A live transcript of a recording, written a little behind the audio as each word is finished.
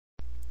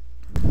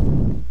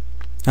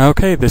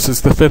Okay, this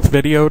is the fifth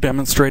video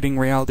demonstrating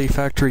Reality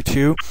Factory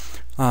 2,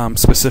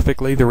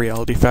 specifically the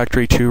Reality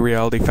Factory 2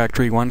 Reality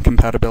Factory 1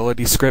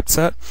 compatibility script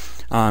set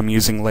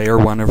using layer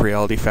 1 of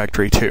Reality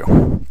Factory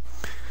 2.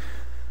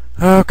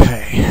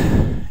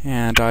 Okay,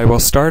 and I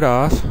will start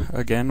off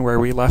again where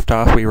we left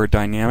off. We were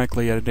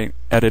dynamically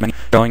editing,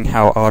 showing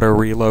how auto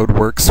reload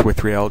works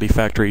with Reality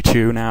Factory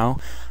 2 now.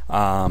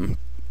 And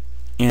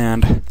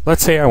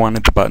let's say I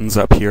wanted the buttons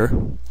up here.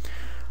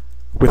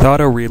 With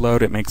auto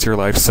reload, it makes your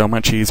life so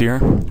much easier.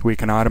 We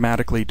can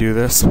automatically do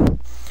this.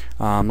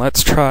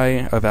 Let's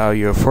try a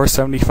value of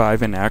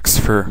 475 in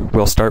X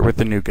we'll start with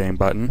the new game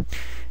button,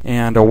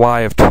 and a Y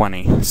of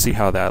 20. See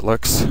how that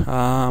looks.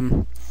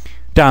 Down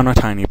a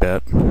tiny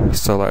bit.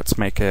 So let's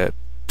make it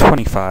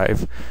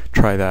 25.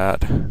 Try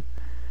that.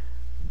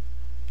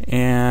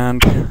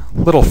 And a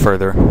little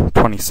further,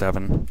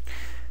 27.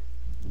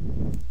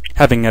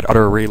 Having it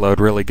auto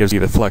reload really gives you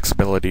the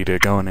flexibility to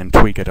go in and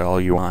tweak it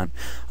all you want.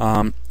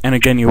 And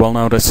again, you will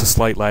notice a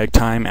slight lag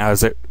time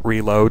as it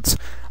reloads,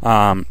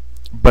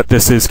 but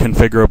this is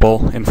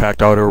configurable. In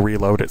fact, auto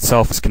reload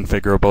itself is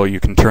configurable. You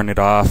can turn it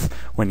off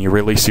when you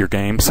release your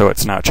game, so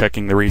it's not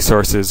checking the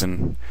resources,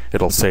 and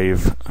it'll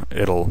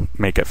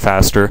make it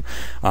faster.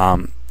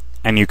 And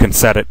you can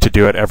set it to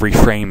do it every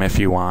frame if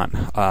you want,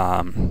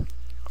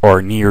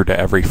 or near to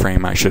every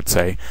frame, I should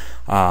say.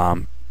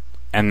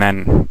 And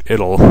then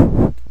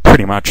it'll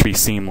pretty much be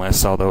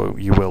seamless, although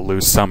you will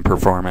lose some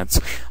performance.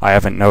 I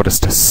haven't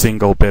noticed a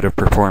single bit of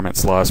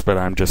performance loss, but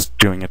I'm just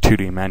doing a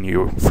 2D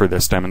menu for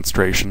this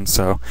demonstration.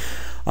 So,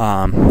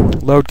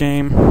 load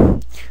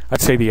game,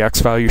 I'd say the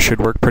X value should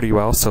work pretty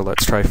well, so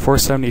let's try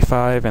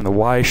 475, and the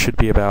Y should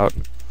be about,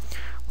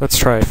 let's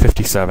try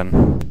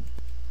 57.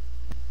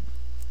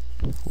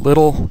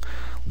 Little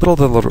to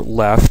the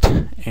left,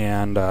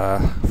 and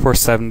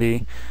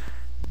 470.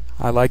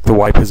 I like the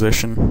Y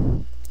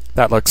position.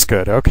 That looks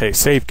good. Okay,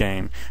 save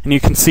game. And you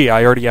can see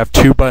I already have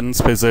two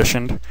buttons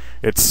positioned.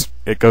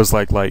 It goes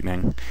like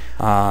lightning.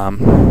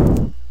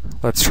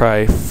 Let's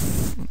try,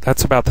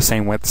 that's about the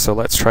same width, so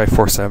let's try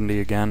 470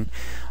 again.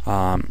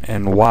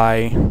 And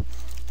Y,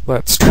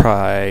 let's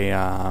try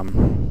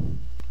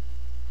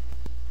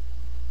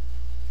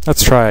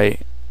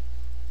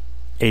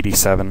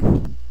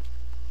 87.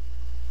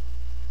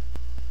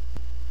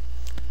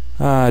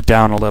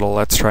 Down a little,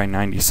 let's try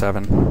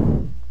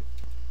 97.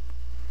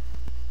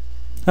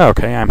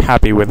 Okay, I'm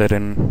happy with it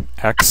in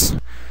X.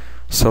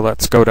 So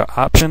let's go to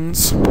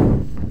options,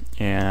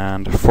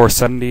 and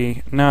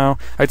 470, no,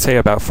 I'd say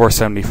about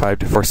 475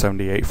 to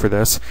 478 for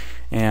this.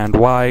 And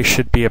Y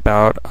should be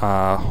about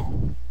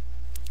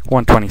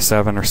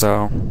 127 or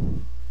so.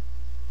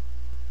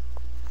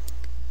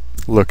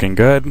 Looking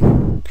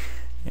good.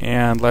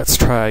 And let's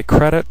try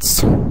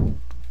credits.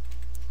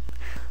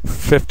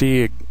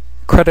 50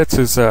 credits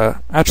is,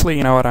 actually,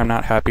 you know what, I'm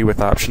not happy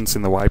with options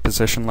in the Y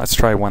position. Let's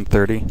try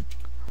 130.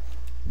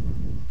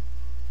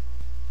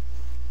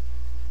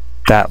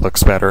 That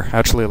looks better.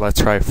 Actually,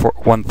 let's try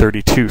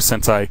 132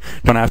 since I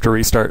don't have to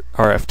restart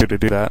RF2 to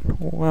do that.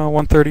 Well,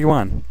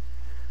 131.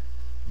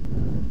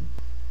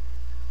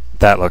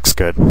 That looks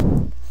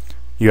good.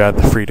 You have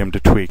the freedom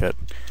to tweak it.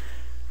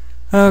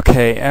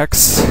 Okay,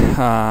 X,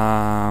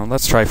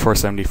 let's try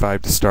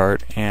 475 to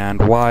start,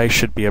 and Y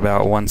should be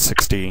about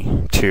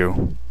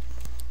 162.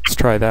 Let's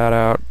try that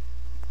out.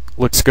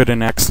 Looks good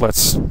in X.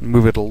 Let's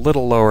move it a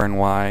little lower in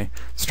Y.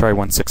 Let's try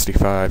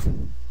 165.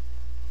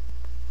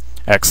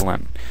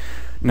 Excellent.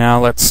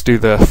 Now let's do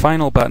the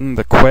final button,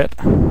 the quit.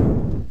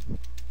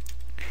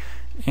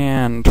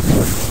 And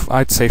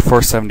I'd say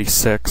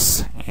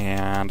 476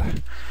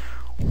 and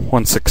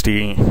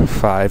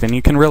 165. And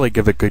you can really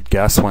give a good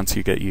guess once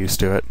you get used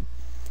to it.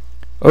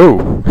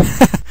 Oh!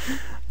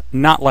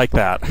 Not like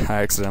that.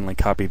 I accidentally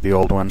copied the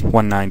old one.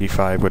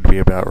 195 would be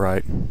about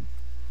right.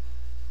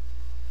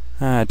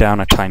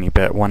 Down a tiny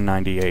bit,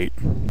 198.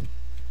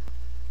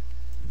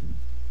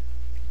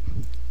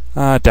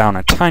 Down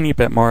a tiny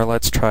bit more,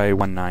 let's try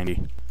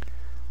 190.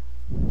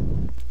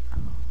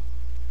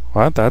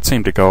 What? That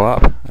seemed to go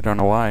up. I don't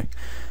know why.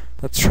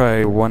 Let's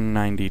try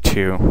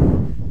 192.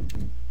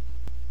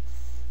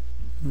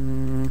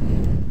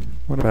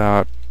 What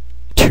about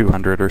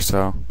 200 or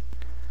so?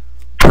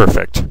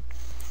 Perfect.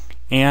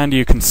 And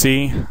you can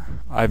see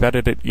I've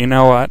edited, you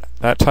know what,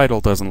 that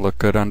title doesn't look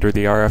good under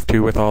the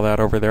RF2 with all that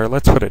over there.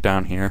 Let's put it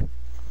down here.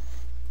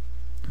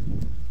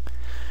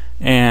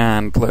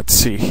 And let's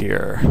see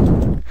here.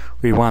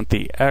 We want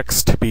the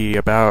X to be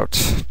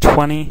about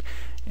 20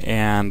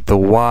 and the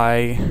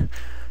Y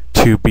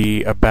to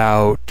be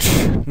about,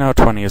 no,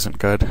 20 isn't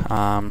good,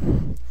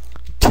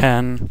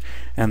 10,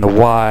 and the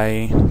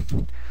Y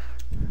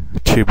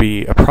to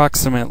be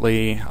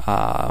approximately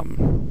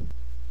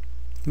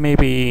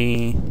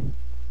maybe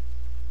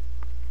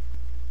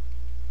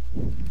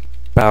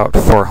about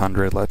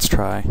 400, let's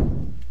try.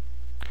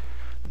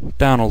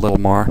 Down a little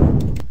more.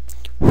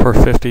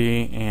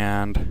 450,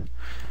 and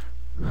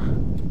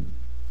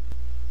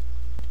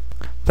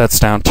that's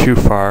down too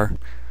far.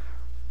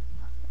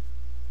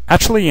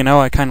 Actually, you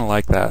know, I kind of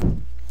like that.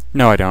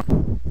 No, I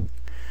don't.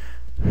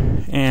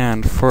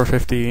 And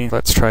 450,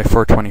 let's try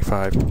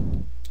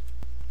 425.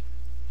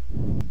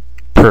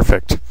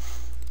 Perfect.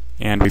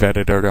 And we've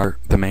edited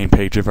the main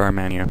page of our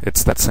menu.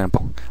 It's that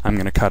simple. I'm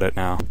going to cut it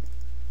now.